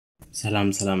ሰላም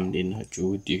እንዴት ናችሁ?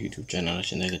 ዩቲዩብ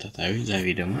ቻናላችን ተከታታዮች ዛሬ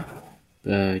ደግሞ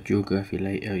በጂኦግራፊ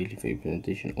ላይ ሪሊፍ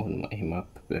ሪፕሬዘንቴሽን ኦን ማይ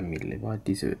ማፕ በሚል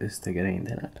በአዲስ ርዕስ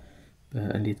ተገናኝተናል።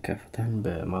 እንዴት ከፍታን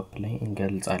በማፕ ላይ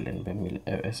እንገልጻለን በሚል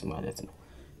ርዕስ ማለት ነው።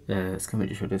 እስከ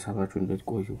መጨረሻው ድረስ አብራችሁ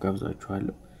እንድትቆዩ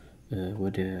ጋብዛችኋለሁ።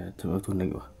 ወደ ትምህርቱ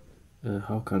እንግባ።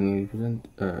 how can we represent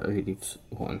reliefs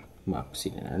on maps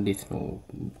ይለናል። እንዴት ነው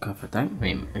ከፍታን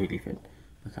ወይም ሪሊፍን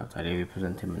በካርታ ላይ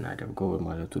ሪፕሬዘንት የምናደርገው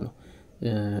ማለት ነው።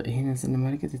 ይሄንን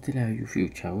ስንመለከት የተለያዩ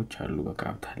ፊውቸሮች አሉ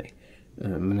በካርታ ላይ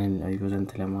ምንን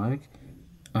ሪፕሬዘንት ለማድረግ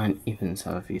an even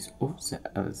surface of the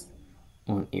earth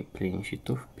on a plain sheet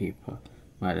of paper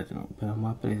ማለት ነው።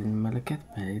 በማፕ ላይ ስንመለከት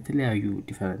የተለያዩ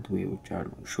ዲፈረንት ዌዎች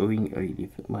አሉ showing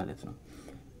relief ማለት ነው።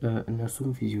 እነሱም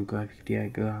ፊዚዮግራፊክ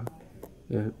ዲያግራም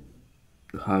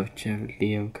ሃርቸር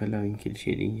ሌየር ከለሪንግ ኪል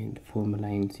ሼዲንግ ኤንድ ፎርም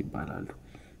ላይንስ ይባላሉ።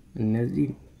 እነዚህ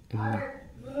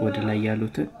ወደ ላይ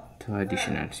ያሉትን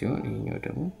ትራዲሽናል ሲሆን ይሄኛው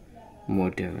ደግሞ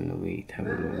ሞደርን ዌይ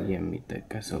ተብሎ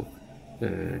የሚጠቀሰው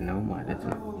ነው ማለት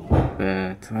ነው።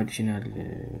 በትራዲሽናል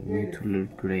ሜቶድ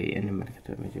ላይ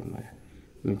እንመለከታለን።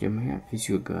 መጀመሪያ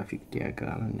ፊዚዮግራፊክ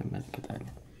ዲያግራም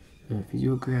እንመለከታለን።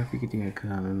 ፊዚዮግራፊክ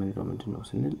ዲያግራም ምንድነው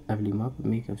ስንል every map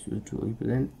make us to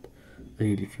represent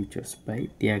really features by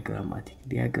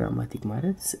diagrammatic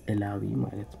ማለት ስዕላዊ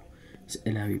ማለት ነው።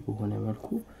 ስዕላዊ በሆነ መልኩ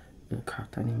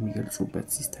ካርታን የሚገልጹበት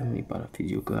ሲስተም ይባላል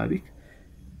ፊዚዮግራፊክ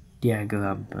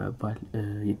ዲያግራም ባል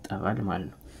ይጣራል ማለት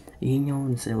ነው።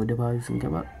 ይሄኛውን ወደ ባህሪው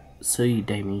ስንገባ 3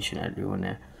 ዳይሜንሽናል የሆነ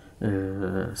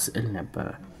ስዕል ነበር።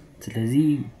 ስለዚህ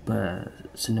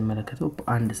በስንመለከተው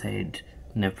በአንድ ሳይድ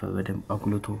ነበር በደንብ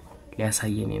አጉልቶ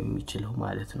ሊያሳየን የሚችለው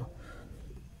ማለት ነው።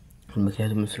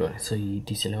 ምክንያቱም ስለሆነ 3D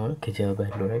ስለሆነ ከጀርባ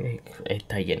ያለው ነገር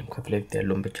አይታየንም ከፍለፊት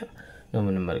ያለውን ብቻ ነው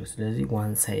የምንመለከተው። ስለዚህ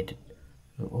one side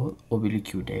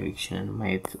oblique direction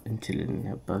ማየት እንችልን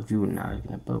ነበር ቪው እናደርግ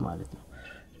ነበር ማለት ነው።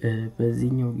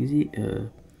 በዚህኛው ጊዜ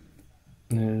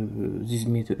this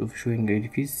method of showing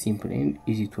relief is simple and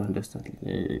easy to understand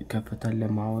ከፍታን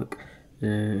ለማወቅ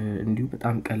እንዲሁ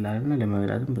በጣም ቀላልና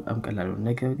ለመረዳትም በጣም ቀላል ነው።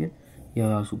 ነገር ግን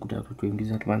የራሱ ጉዳቶች ወይም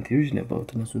ዲስአድቫንቴጆች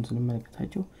ነበሩት። እነሱን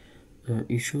ስንመለከታቸው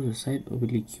it shows a side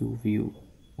oblique view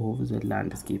of the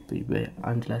landscape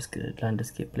በአንድ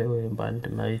landscape ላይ ወይም በአንድ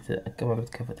መሬት አቀማመጥ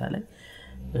ከፍታ ላይ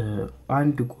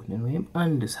አንድ ጎንን ወይም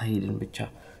አንድ ሳይድን ብቻ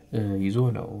ይዞ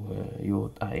ነው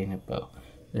ይወጣ የነበረው።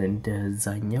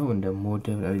 እንደዛኛው እንደ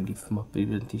ሞደርን ሪሊፍ ማፕ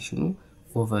ሪፕሬዘንቴሽኑ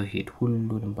ኦቨርሄድ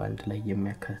ሁሉንም በአንድ ላይ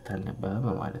የሚያካትታል ነበር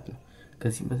ማለት ነው።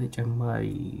 ከዚህ በተጨማሪ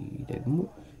ደግሞ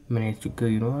ምን አይነት ችግር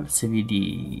ይኖራል? 3D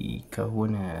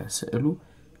ከሆነ ስዕሉ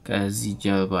ከዚህ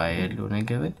ጀርባ ያለው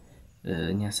ነገር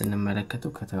እኛ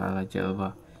ስንመለከተው ከተራራ ጀርባ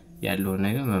ያለው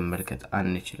ነገር መመልከት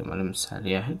አንችልም። ለምሳሌ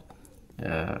ያህል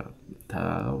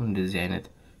ተራራው እንደዚህ አይነት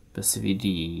በ3D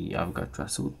አብጋችሁ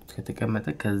አስቡት ከተቀመጠ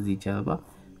ከዚህ ጀርባ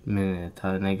ምን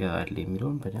ነገር አለ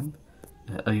የሚለውን በደንብ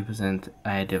ሪፕሬዘንት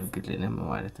አያደርግልንም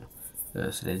ማለት ነው።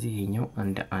 ስለዚህ ይሄኛው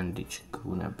አንድ ችግሩ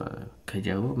ነበር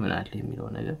ከጀርባው ምን አለ የሚለው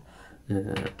ነገር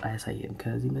አያሳየንም።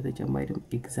 ከዚህ በተጨማሪ ደግሞ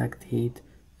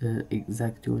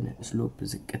ኤግዛክት የሆነ ስሎፕ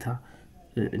ዝቅታ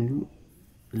እንዲሁ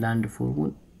ላንድ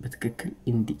ፎርሙን በትክክል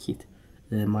ኢንዲኬት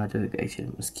ማድረግ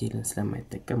አይችልም ስኬልን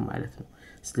ስለማይጠቀም ማለት ነው።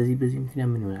 ስለዚህ በዚህ ምክንያት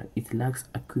ምን ይሆናል? it lacks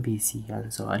accuracy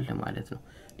ያንሰዋል ማለት ነው።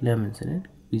 ለምን ስንል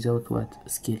without what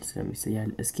scale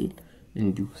ስለሚሰያል ስኬል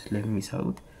እንዲሁ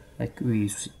ስለሚሰሩት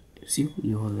accuracy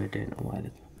የወረደ ነው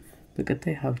ማለት ነው።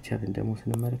 በቀጣይ ሃርቸርን ደግሞ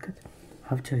ስንመለከት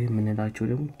ሃርቸር የምንላቸው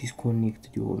ደግሞ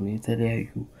ዲስኮኔክትድ የሆኑ የተለያዩ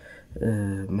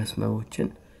መስመሮችን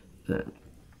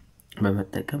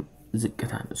በመጠቀም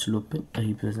ዝቅታን ስሎፕን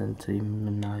ሪፕሬዘንት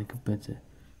የምናደርግበት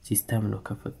ሲስተም ነው።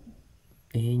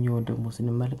 ይሄኛው ደግሞ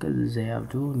ስንመለከት they have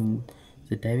drawn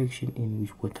the direction in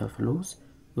which water flows.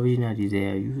 Originally they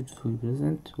are used to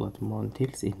represent what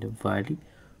mountains in the valley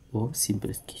of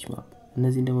simple sketch map.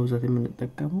 እነዚህ ደግሞ በዛት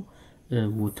የምንጠቀመው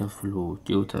water flow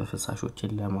የወተር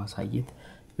ፍሳሾችን ለማሳየት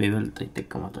በይበልጥ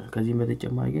ይጠቀማሉ። ከዚህ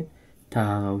በተጨማሪ ግን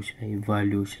ተራራዎች ላይ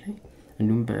ቫሊዎች ላይ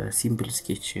እንዲሁም በሲምፕል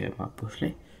ስኬች ማፖች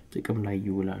ላይ ጥቅም ላይ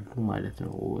ይውላሉ ማለት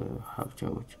ነው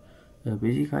ሃርቸሮች።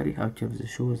 Basically harchers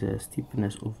show the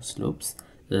steepness of slopes.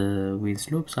 When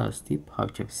slopes are steep,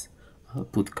 harchers are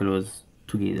put close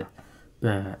together.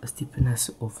 The steepness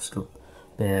of slope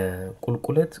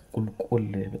በቁልቁለት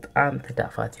በጣም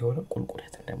ተዳፋት የሆነ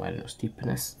ቁልቁለት እንደማለት ነው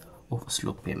steepness of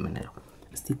slope የምንለው።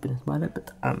 steepness ማለት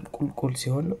በጣም ቁልቁል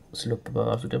ሲሆን ነው slope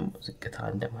በራሱ ደግሞ ዝቅታ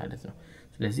እንደማለት ነው።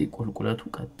 ስለዚህ ቁልቁለቱ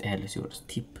ቀጥ ያለ ሲሆን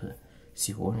steep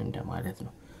ሲሆን እንደማለት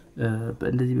ነው።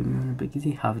 እንደዚህ በሚሆንበት ጊዜ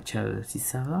ሃርቸር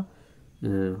ሲሰራ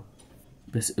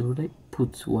በስዕሉ ላይ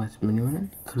ፑት ዋት ምን ይሆናል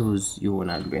ክሎዝ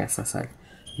ይሆናል ያሳሳል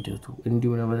ሂደቱ።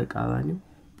 እንዲሁ ነው በተቃራኒው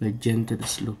በጀንትል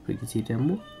ስሎፕ ጊዜ ደግሞ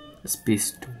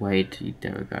ስፔስድ ዋይድ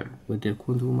ይደረጋሉ ወደ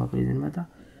ኮንቱር ማፕ ላይ ስንመጣ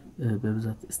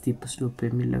በብዛት ስቴፕ ስሎፕ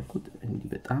የሚለኩት እንዲህ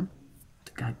በጣም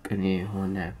ጥቃቅን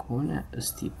የሆነ ከሆነ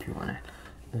ስቲፕ ይሆናል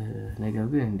ነገር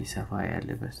ግን እንዲሰፋ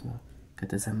ያለበት ነው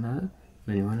ከተሰመረ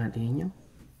ምን ይሆናል ይሄኛው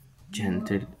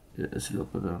ጀንትል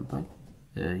ስሎፕ በመባል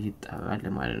ይጣራል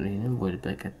ማለት ነው ይሄንን ወደ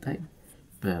በቀጣይ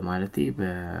በማለቴ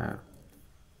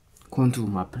በኮንቱር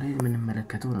ማፕ ላይ ምን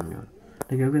መለከተው ነው የሚሆነው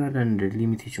ነገር ግን አንዳንድ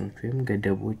ሊሚቴሽኖች ወይም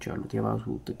ገደቦች አሉት የራሱ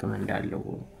ጥቅም እንዳለው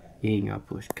ይሄኛው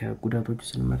አፕሮች ከጉዳቶቹ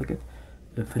ስንመለከት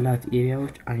ፍላት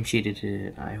ኤሪያዎች አንሼድድ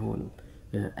አይሆኑም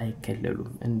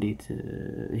አይከለሉም እንዴት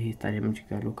ይሄ ታዲያ ምን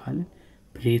ችግር አለው ካለ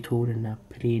ፕሌቶን እና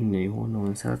ፕሌን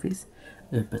የሆነውን ሰርፌስ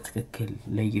በትክክል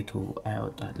ለይቶ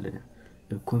አያወጣልንም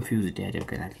ኮንፊውዝድ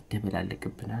ያደርገናል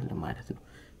ይደበላለቅብናል ማለት ነው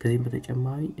ከዚህም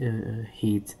በተጨማሪ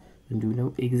ሄት እንዲሁ ነው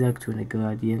ኤግዛክት የሆነ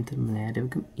ግራዲየንት ምን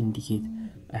ያደርግም ኢንዲኬት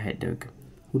አያደርግም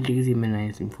ሁሉ ጊዜ ምን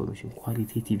አይነት ኢንፎርሜሽን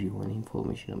ኳሊቴቲቭ የሆነ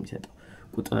ኢንፎርሜሽን ነው የሚሰጠው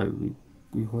ቁጥራዊ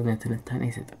የሆነ ትንታኔ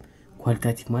አይሰጥም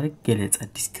ኳሊታቲቭ ማለት ገለጻ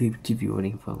ዲስክሪፕቲቭ የሆነ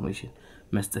ኢንፎርሜሽን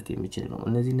መስጠት የሚችል ነው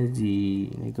እነዚህ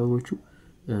ነገሮቹ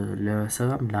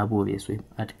ለሰራም ላቦሪየስ ወይም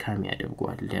አድካሚ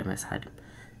ያደርገዋል ለመሳልም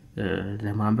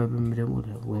ለማንበብም ደግሞ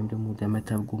ወይም ደግሞ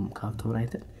ለመተርጎም ካርቶን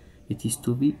አይተን it is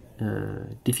to be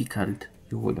difficult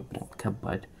ይሆናል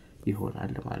ከባድ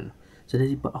ይሆናል ማለት ነው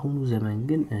ስለዚህ በአሁኑ ዘመን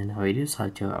ግን nowadays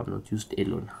culture are not used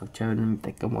alone culture-ን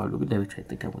የሚጠቀማሉ ግን ለብቻ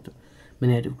አይጠቀሙትም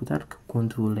ምን ያደርጉታል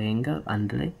ኮንትሮል ላይን ጋር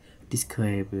አንድ ላይ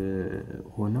ዲስክራይብ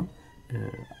ሆነው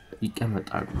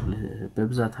ይቀመጣሉ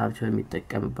በብዛት culture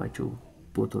የሚጠቀምባቸው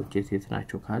ቦታዎች የት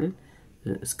ናቸው ካልን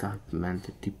ስካርፕመንት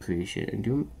ዲፕሬሽን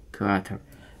እንዲሁም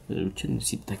ክራተርችን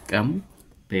ሲጠቀሙ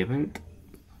በይበልጥ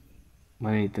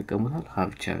ማለት ይጠቀሙታል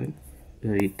culture-ን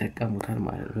ይጠቀሙታል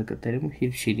ማለት ነው በቀጣይ ደግሞ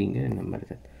ሂል ሼዲንግን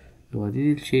እንመለከት what is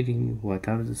hill shading what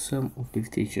are the sum of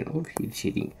limitation of hill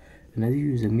shading እነዚህ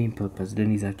the main purpose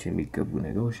ለኒዛቸው የሚገቡ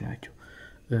ነገሮች ናቸው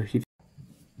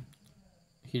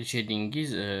hill shading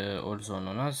is also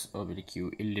known as oblique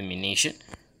illumination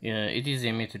it is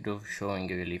a method of showing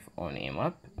relief on a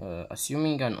map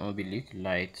assuming an oblique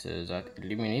light that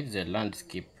illuminates the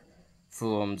landscape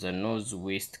from the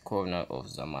northwest corner of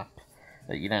the map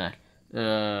ይላል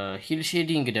ሂል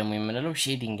ሼዲንግ ደግሞ የምንለው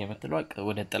ሼዲንግ የምትለው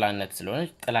ወደ ጥላነት ስለሆነ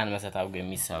ጥላን መሰታው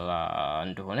የሚሰራ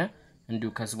እንደሆነ እንዲሁ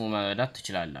ከስሙ መረዳት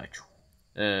ትችላላችሁ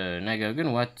ነገር ግን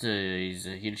what is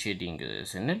hill shading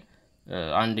ስንል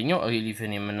አንደኛው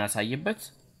ሪሊፍን የምናሳይበት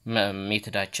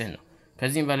ሜተዳችን ነው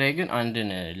ከዚህም በላይ ግን አንድን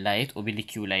ላይት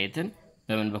ኦብሊኪው ላይትን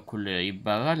በምን በኩል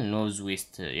ይባላል ኖርዝ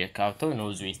ዌስት የካርታው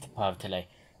ኖርዝ ዌስት ፓርት ላይ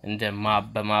እንደ ማፕ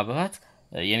በማብራት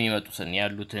የሚመጡትን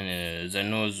ያሉትን the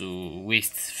north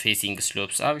west facing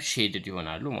slopes are shaded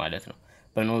ይሆናሉ ማለት ነው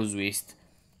በnorth west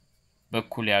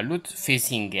በኩል ያሉት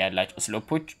ፌሲንግ ያላቸው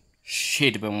ስሎፖች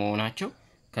ሼድ በመሆናቸው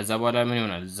ከዛ በኋላ ምን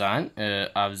ይሆናል ዛን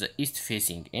of the east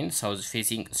facing and south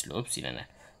facing slopes ይለናል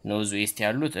north west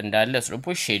ያሉት እንዳለ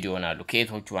ስሎፖች ሼድ ይሆናሉ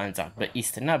ከየቶቹ አንፃር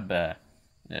በኢስት እና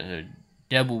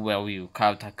በደቡባዊው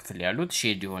ካርታ ክፍል ያሉት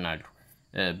ሼድ ይሆናሉ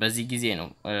በዚህ ጊዜ ነው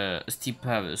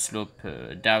ስቲፐር ስሎፕ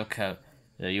ዳርከር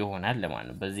ይሆናል ለማለት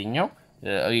ነው በዚህኛው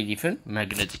ሪሊፍን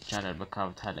መግለጽ ይቻላል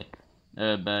በካርታ ላይ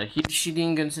በሂል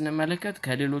ሼዲንግን ስንመለከት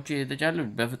ከሌሎቹ የተቻለ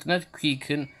በፍጥነት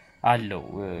ኩዊክን አለው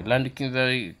ላንድ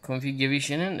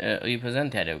ኮንፊግሬሽንን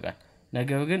ሪፕሬዘንት ያደርጋል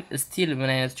ነገር ግን ስቲል ምን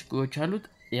አይነት ችግሮች አሉት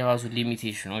የራሱ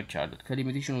ሊሚቴሽኖች አሉት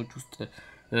ከሊሚቴሽኖች ውስጥ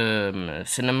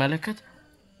ስንመለከት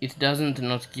it doesn't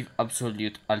not give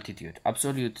absolute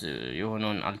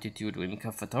የሆነውን altitude ወይም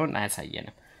ከፍታውን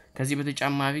አያሳየንም ከዚህ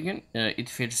በተጨማሪ ግን it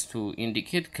fails to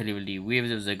indicate clearly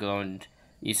whether the ground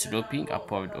is sloping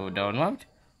upward or downward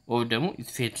or ደግሞ it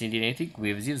fails to indicate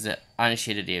whether the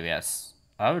unshaded areas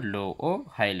are low or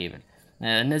high level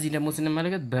እነዚህ ደግሞ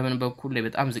ስንመለከት በምን በኩል ላይ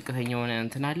በጣም ዝቅተኛ የሆነ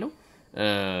እንትን አለው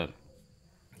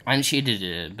unshaded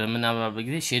በመናባበት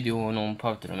ጊዜ ሼድ የሆነውን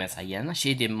ፓርት ነው የሚያሳያና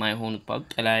ሼድ የማይሆኑት ፓርት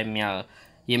ጥላ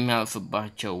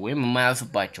የሚያርፍባቸው ወይም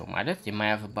የማያርፍባቸው ማለት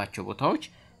የማያርፍባቸው ቦታዎች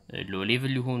ሎው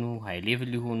ሌቭል ሊሆኑ ሃይ ሌቭል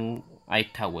ሊሆኑ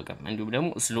አይታወቅም እንዲሁም ደግሞ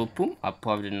ስሎፑም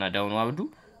አፕዋርድ እና ዳውንዋርዱ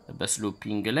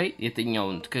በስሎፒንግ ላይ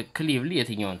የትኛውን ክሊርሊ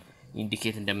የትኛውን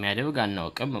ኢንዲኬት እንደሚያደርግ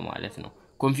አናውቅም ማለት ነው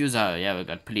ኮንፊውዝ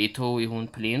ያደርጋል ፕሌቶ ይሁን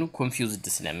ፕሌኑ ኮንፊውዝድ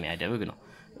ስለሚያደርግ ነው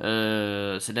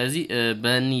ስለዚህ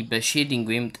በሼዲንግ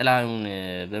ወይም ጥላውን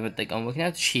በመጠቀም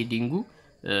ምክንያት ሼዲንጉ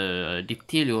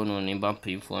ዲቴል የሆነውን ኢምባምፕ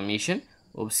ኢንፎርሜሽን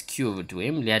ኦብስኪውርድ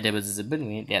ወይም ሊያደበዝዝብን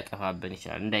ወይም ሊያጠፋብን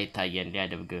ይችላል እንዳይታየን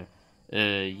ሊያደርግ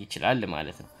ይችላል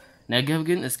ማለት ነው ነገር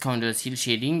ግን እስካሁን ድረስ hill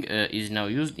shading is now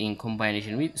used in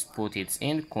combination with spotted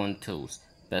and contours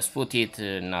በስፖቴት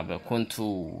እና በኮንቱር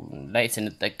ላይ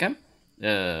ስንጠቀም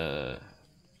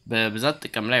በብዛት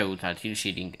ጥቅም ላይ ይውላል hill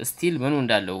shading still ምኑ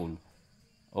እንዳለው ሁሉ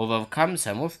overcome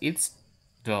some of its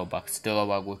drawbacks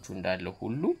እንዳለው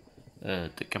ሁሉ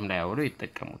ጥቅም ላይ አውለው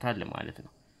ይተከሙታል ማለት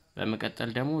ነው በመቀጠል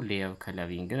ደግሞ ሌየር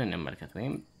ከለሪንግን እንመልከት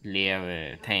ወይም ሌየር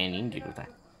ታይኒንግ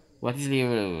ይሉታል what is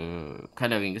layer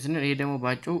coloring ስንል ይሄ ደግሞ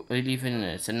ባጭው ሪሊፍን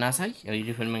ስናሳይ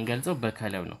ሪሊፍን መንገልጸው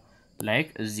በከለር ነው ላይክ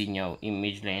እዚህኛው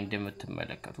ኢሜጅ ላይ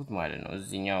እንደምትመለከቱት ማለት ነው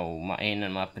እዚህኛው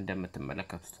ይሄንን ማፕ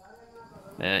እንደምትመለከቱት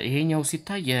ይሄኛው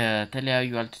ሲታይ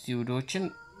የተለያዩ አልቲቲዩዶችን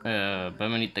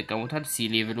በምን ይተከሙታል ሲ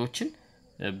ሌቭሎችን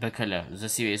በከለር the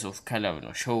series of color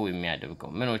ነው ሾው የሚያደርገው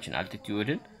ምኖችን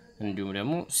አልቲቲዩድን እንዲሁም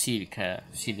ደግሞ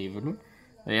ሲ ሌቭሉን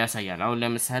ያሳያል አሁን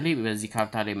ለምሳሌ በዚህ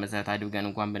ካርታ ላይ መሰረት አድርገን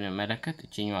እንኳን ብንመለከት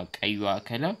እቺኛው ቀይዋ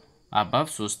ከለር አባብ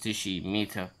 3000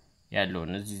 ሜትር ያለው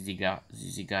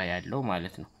እዚህ ጋር ያለው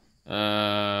ማለት ነው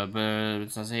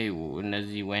በተሳሳይ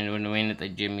እነዚህ ወይን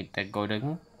ጠጅ የሚጠጋው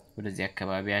ደግሞ ወደዚህ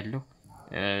አካባቢ ያለው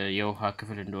የውሃ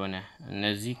ክፍል እንደሆነ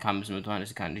እነዚህ ከ500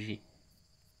 እስከ 1000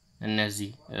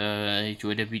 እነዚህ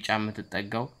ወደ ቢጫ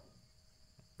የምትጠጋው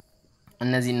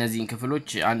እነዚህን ክፍሎች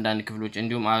አንዳንድ ክፍሎች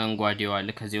እንዲሁም አረንጓዴው አለ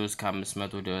ከዚህ እስከ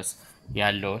 500 ድረስ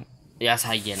ያለውን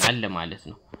ያሳየናል ማለት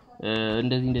ነው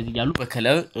እንደዚህ ያሉ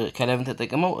በከለርን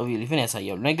ተጠቅመው ሪሊፍን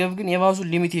ያሳያሉ ነገር ግን የራሱ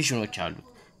ሊሚቴሽኖች አሉት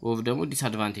ወፍ ደግሞ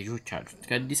ዲስአድቫንቴጆች አሉት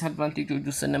ከዲስአድቫንቴጆቹ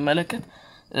ስንመለከት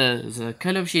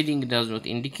color shading does not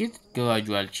indicate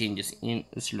gradual changes in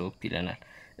slope ይለናል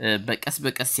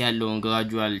በቀስ ያለውን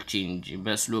gradual change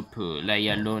በስሎፕ ላይ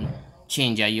ያለውን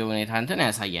change ያየው ሁኔታ አንተን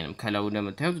ያሳየንም ከላው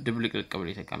እንደምታዩት ድብልቅልቅ ብሎ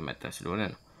የተቀመጠ ስለሆነ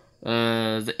ነው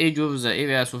the age of the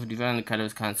areas of different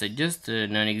colors can suggest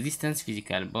non-existence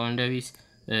physical boundaries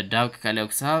dark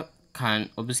colors can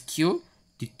obscure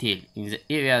detail in the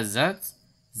areas that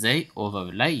they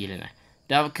overlay ይለናል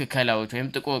ዳርክ ከለሮች ወይም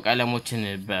ጥቁር ቀለሞችን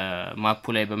በማፑ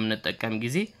ላይ በመነጠቀም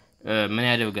ጊዜ ምን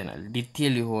ያደርገናል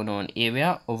ዲቴል የሆነውን ኤሪያ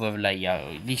ኦቨርላይ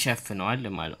ሊሸፍነዋል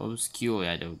ማለት ኦብስኪዩር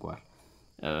ያደርጋል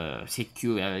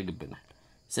ሴኪዩር ያደርግብናል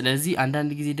ስለዚህ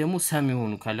አንዳንድ ጊዜ ደግሞ ሰም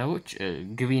የሆኑ ከለሮች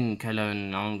ግሪን ከለርን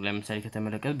አሁን ለምሳሌ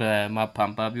ከተመለከተ በማፕ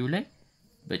አንባቢው ላይ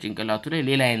በጭንቅላቱ ላይ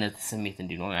ሌላ አይነት ስሜት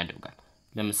እንዲኖር ያደርጋል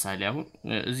ለምሳሌ አሁን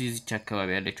እዚህች አካባቢ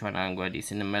ያለችው አረንጓዴ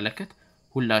ስንመለከት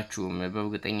ሁላችሁም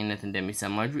በእርግጠኝነት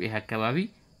እንደሚሰማጁ ይሄ አካባቢ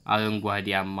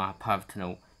አረንጓዴያማ ፓርት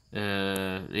ነው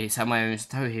ይሄ ሰማያዊው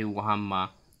ስታዩ ይሄ ውሃማ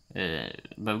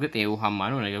በእርግጥ ይሄ ውሃማ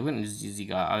ነው ነገር ግን እዚህ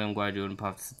ጋር አረንጓዴውን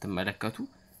ፓርት ስትመለከቱ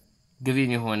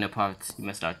ግሪን የሆነ ፓርት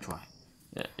ይመስላችኋል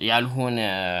ያልሆነ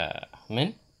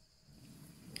ምን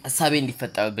ሐሳቤ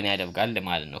እንዲፈጠርብን ያደርጋል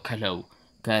ማለት ነው ከለው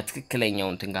ከትክክለኛው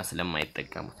እንትን ጋር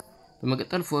ስለማይጠቀሙት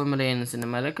በመቀጠል ፎርሙላን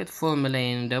ስንመለከት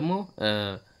ፎርሙላን ደግሞ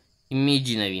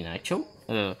ኢሜጂነሪ ናቸው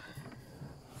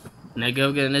ነገር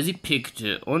ግን እነዚህ picked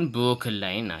on broken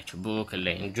line ናቸው broken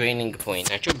line joining point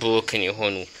ናቸው broken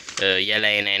የሆኑ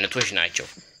የላይን አይነቶች ናቸው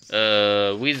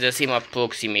with the same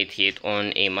approximate height on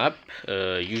a map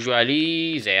usually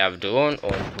they have drawn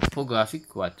on topographic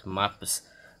maps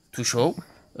to show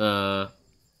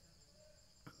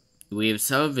where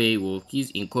survey work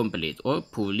is incomplete or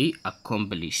poorly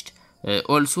accomplished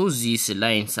also these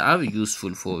lines are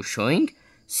useful for showing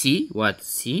see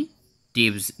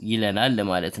depths ይለናል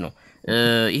ማለት ነው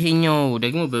ይሄኛው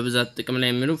ደግሞ በብዛት ጥቅም ላይ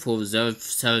የሚለው for the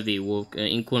survey work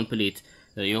incomplete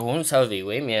የሆኑ survey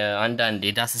ወይም አንዳንድ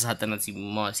የዳሰሳ ጥናት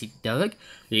ሲደረግ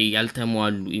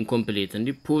ያልተሟሉ incomplete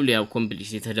እንዲ poorly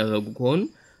accomplished የተደረጉ ከሆኑ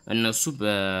እነሱ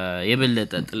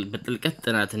የበለጠ በጥልቀት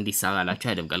ጥናት እንዲሰራላቸው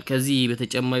ያደርጋል ከዚህ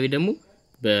በተጨማሪ ደግሞ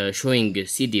በshowing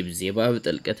sea depths የባህር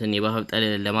ጥልቀትን የባህር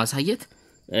ጠለልን ለማሳየት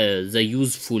the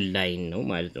useful line ነው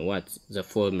ማለት ነው what the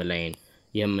formula line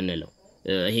የምንለው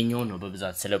ይሄኛው ነው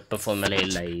በብዛት ስለ ፎርሙላ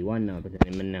ላይ ዋና በተለይ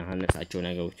የምናነሳቸው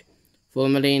ነገሮች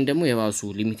ፎርሙላ ላይን ደግሞ የራሱ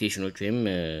ሊሚቴሽኖች ወይም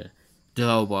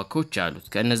ድራውባኮች አሉት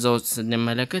ከነዛው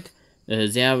ስንመለከት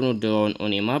they have not drawn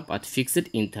on a map at fixed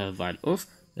interval of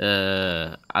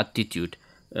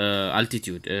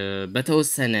altitude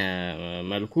በተወሰነ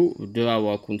መልኩ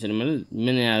ድራውባኩን ስንመለከት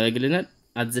ምን ያደርግልናል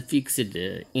at the fixed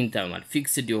interval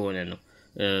fixed የሆነ ነው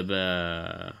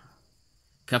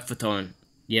በከፍታውን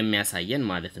የሚያሳየን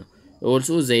ማለት ነው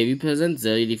also they represent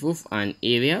the relief of an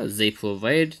area they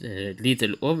provide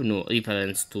little or no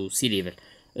reference to sea level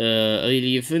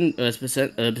reliefን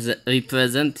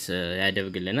represent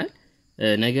ያደርግልናል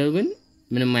ነገር ግን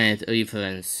ምንም አይነት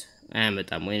reference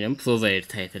አያመጣም ወይንም provide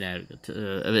title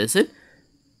ርዕስን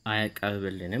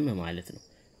አያቀርብልንም ማለት ነው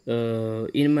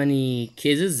in many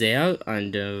cases they are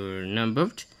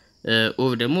under-numbered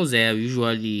or ደግሞ they are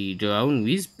usually drawn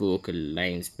with broken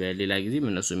lines በሌላ ጊዜ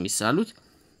እነሱ የሚሳሉት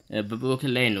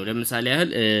በብሮከን ላይን ነው ለምሳሌ ያህል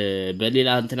በሌላ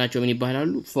እንትናቸው ምን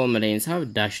ይባላሉ ፎርም ላይንስ have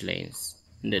dash lines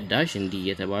እንደ ዳሽ እንዲ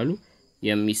የተባሉ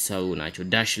የሚሰሩ ናቸው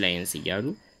ዳሽ ላይንስ ይያሉ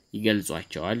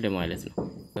ይገልጿቸዋል ማለት ነው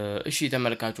እሺ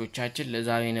ተመልካቾቻችን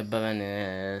ለዛሬ የነበረን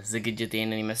ዝግጅት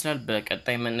ይሄንን ይመስላል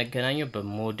በቀጣይ መነገናኘው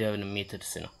በሞደርን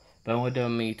ሜተድስ ነው በሞደል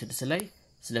ሜትድስ ላይ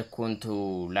ስለ ኮንቱ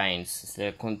ላይንስ ስለ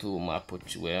ኮንቱ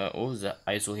ማፖች ወይ ዘ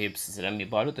አይሶሄፕስ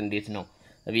ስለሚባሉት እንዴት ነው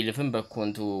ሪልፍን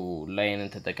በኮንቱ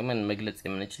ላይንን ተጠቅመን መግለጽ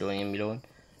የምንችለው የሚለውን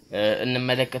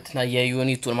እንመለከትና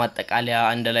የዩኒቱን ማጠቃለያ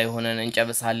አንድ ላይ ሆነን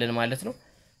እንጨርሳለን ማለት ነው።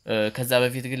 ከዛ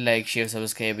በፊት ግን ላይክ ሼር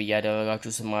ሰብስክራይብ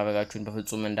እያደረጋችሁ ስም ማድረጋችሁን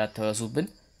በፍጹም እንዳትረሱብን።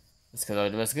 እስከዛው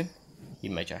ድረስ ግን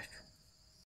ይመቻችሁ።